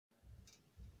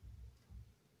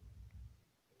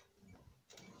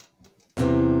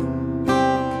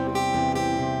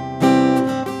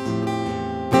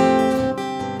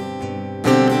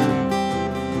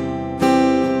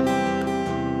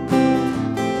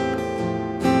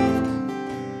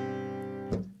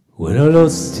when I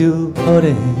lost you,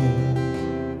 honey.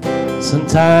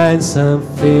 Sometimes I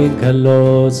think I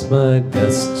lost my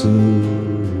guts too.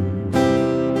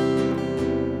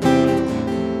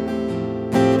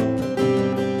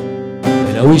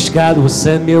 And I wish God would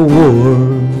send me a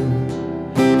word,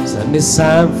 send me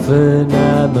something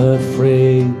I'm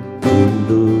afraid to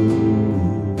lose.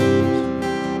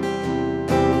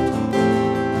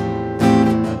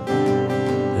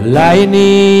 Lying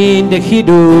in the heat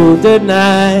of the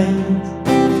night,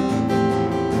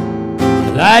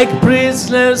 like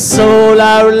prisoners all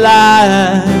our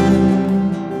lives.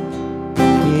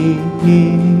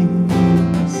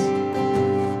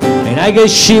 And I get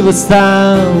shivers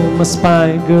down my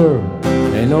spine, girl,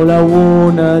 and all I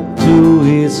wanna do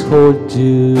is hold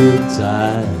you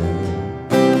tight.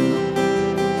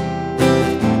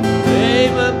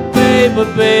 Baby, baby,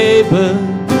 baby,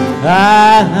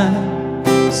 I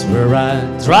swear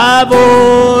I'd drive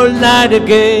all night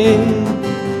again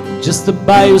just to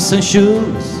buy you some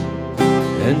shoes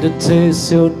and to taste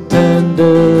your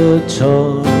tender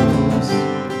charms.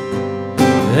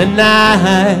 And I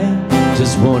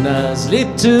just wanna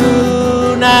sleep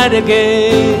tonight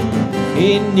again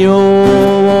in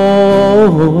your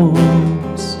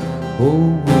arms. Oh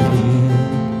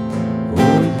yeah,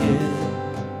 oh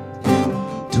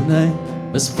yeah. Tonight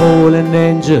must fallen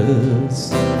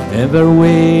angels ever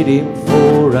waiting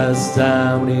for us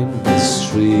down in the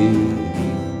street.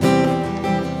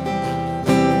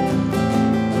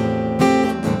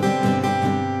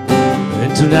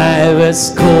 And tonight we're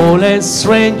calling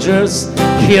strangers,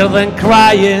 hear them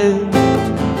crying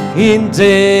in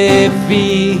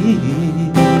defeat.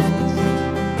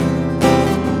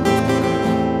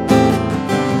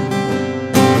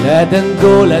 Let them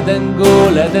go, let them go,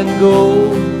 let them go.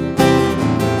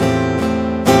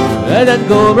 Let them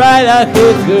go right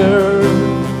ahead, girl.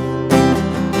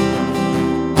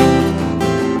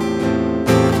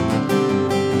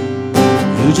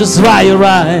 You just dry your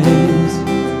eyes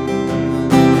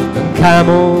and come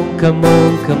on, come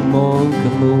on, come on,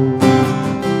 come on.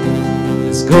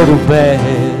 Let's go to bed.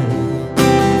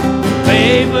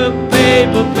 Baby,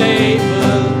 baby, baby,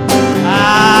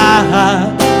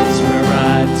 I swear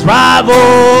I'd drive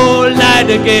all night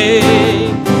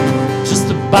again just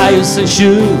to buy you some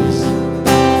shoes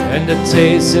and to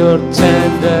taste your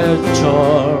tender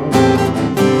charm.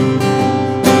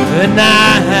 And I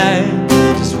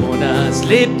just wanna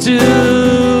sleep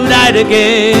tonight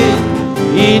again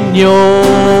in your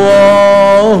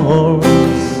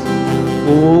arms.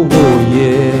 Oh, oh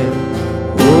yeah,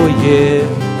 oh yeah.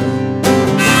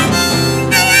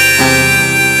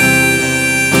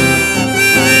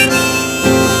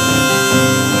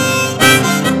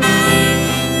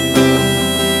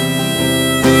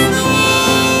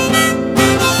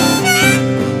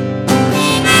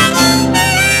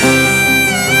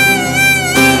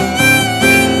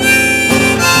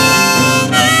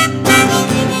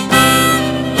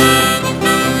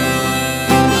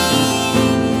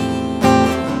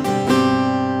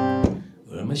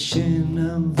 Machine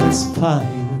of this fire,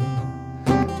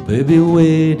 baby,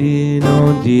 waiting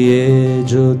on the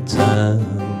edge of time.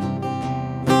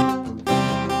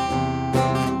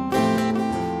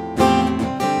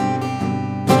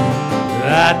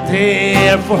 Right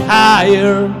there for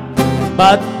hire,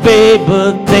 but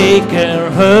baby, they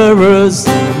can hurt us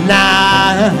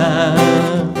now.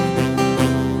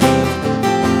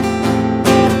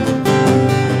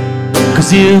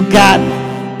 Cause you got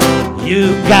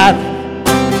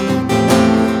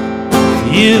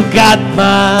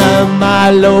my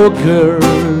love, girl.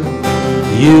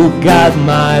 You got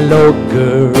my love,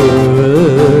 girl.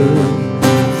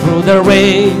 Through the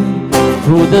rain,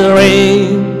 through the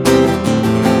rain.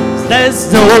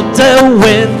 There's no the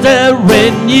wind, the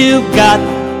rain. You got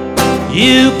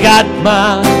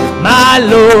my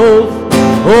love.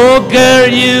 Oh, girl,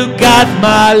 you got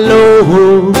my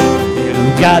love.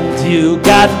 You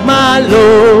got my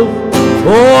love.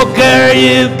 Oh, girl,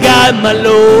 you got my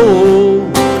love.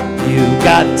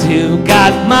 You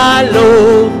got my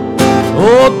love.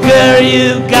 Oh, girl,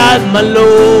 you got my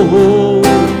love.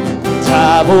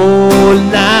 Travel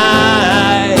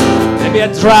night, maybe I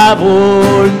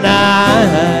travel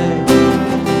night.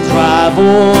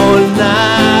 Travel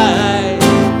night,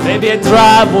 maybe I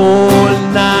travel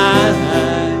night.